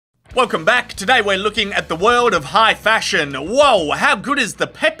Welcome back. Today we're looking at the world of high fashion. Whoa, how good is the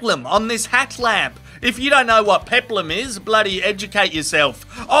peplum on this hat lamp? If you don't know what peplum is, bloody educate yourself.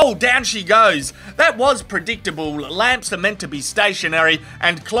 Oh, down she goes. That was predictable. Lamps are meant to be stationary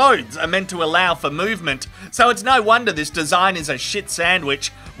and clothes are meant to allow for movement. So it's no wonder this design is a shit sandwich.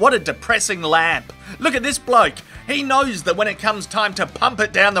 What a depressing lamp. Look at this bloke. He knows that when it comes time to pump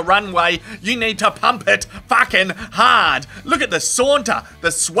it down the runway, you need to pump it fucking hard. Look at the saunter,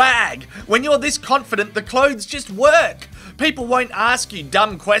 the swag. When you're this confident, the clothes just work. People won't ask you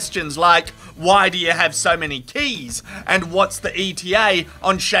dumb questions like, why do you have so many keys? And what's the ETA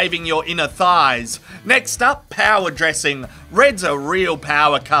on shaving your inner thighs? Next up, power dressing. Red's a real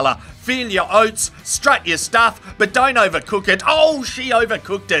power colour. Feel your oats, strut your stuff, but don't overcook it. Oh, she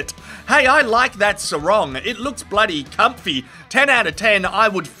overcooked it. Hey, I like that sarong. It looks bloody comfy. 10 out of 10, I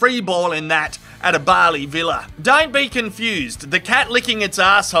would freeball in that at a Bali villa. Don't be confused. The cat licking its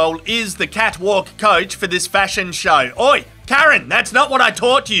asshole is the catwalk coach for this fashion show. Oi, Karen, that's not what I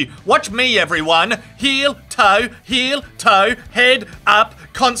taught you. Watch me, everyone. Heel, toe, head up,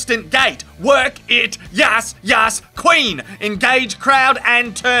 constant gait. Work it, yes, queen. Engage, crowd,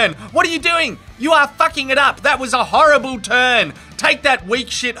 and turn. What are you doing? You are fucking it up. That was a horrible turn. Take that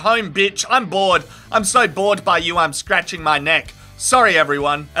weak shit home, bitch. I'm bored. I'm so bored by you, I'm scratching my neck. Sorry,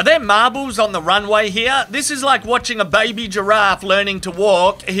 everyone. Are there marbles on the runway here? This is like watching a baby giraffe learning to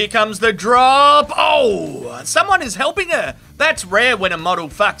walk. Here comes the drop. Oh, someone is helping her. That's rare when a model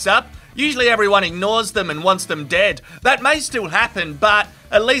fucks up. Usually everyone ignores them and wants them dead. That may still happen, but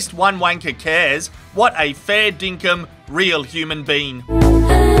at least one wanker cares. What a fair dinkum, real human being.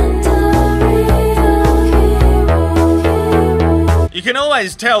 You can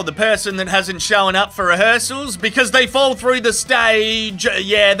always tell the person that hasn't shown up for rehearsals because they fall through the stage.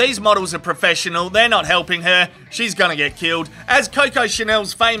 Yeah, these models are professional. They're not helping her. She's gonna get killed. As Coco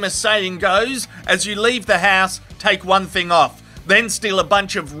Chanel's famous saying goes, as you leave the house, take one thing off. Then steal a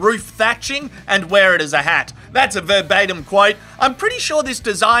bunch of roof thatching and wear it as a hat. That's a verbatim quote. I'm pretty sure this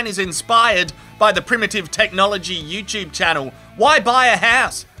design is inspired by the Primitive Technology YouTube channel. Why buy a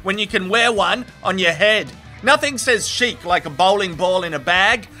house when you can wear one on your head? Nothing says chic like a bowling ball in a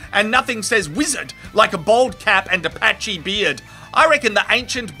bag, and nothing says wizard like a bald cap and a patchy beard. I reckon the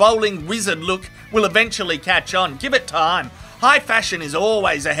ancient bowling wizard look will eventually catch on. Give it time. High fashion is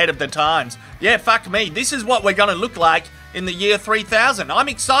always ahead of the times. Yeah, fuck me. This is what we're gonna look like in the year 3000. I'm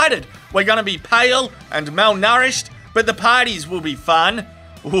excited. We're gonna be pale and malnourished, but the parties will be fun.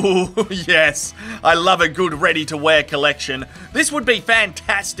 Ooh, yes. I love a good ready-to-wear collection. This would be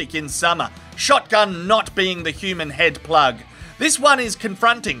fantastic in summer. Shotgun not being the human head plug. This one is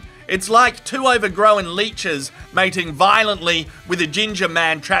confronting. It's like two overgrown leeches mating violently with a ginger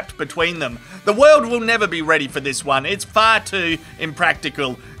man trapped between them. The world will never be ready for this one. It's far too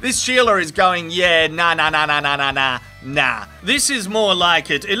impractical. This Sheila is going, yeah, nah. This is more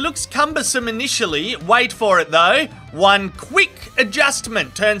like it. It looks cumbersome initially. Wait for it though. One quick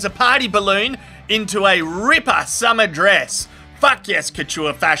adjustment turns a party balloon into a ripper summer dress. Fuck yes,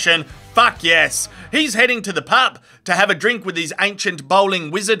 couture fashion. Fuck yes. He's heading to the pub to have a drink with his ancient bowling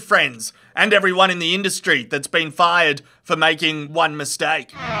wizard friends and everyone in the industry that's been fired for making one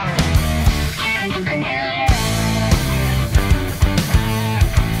mistake.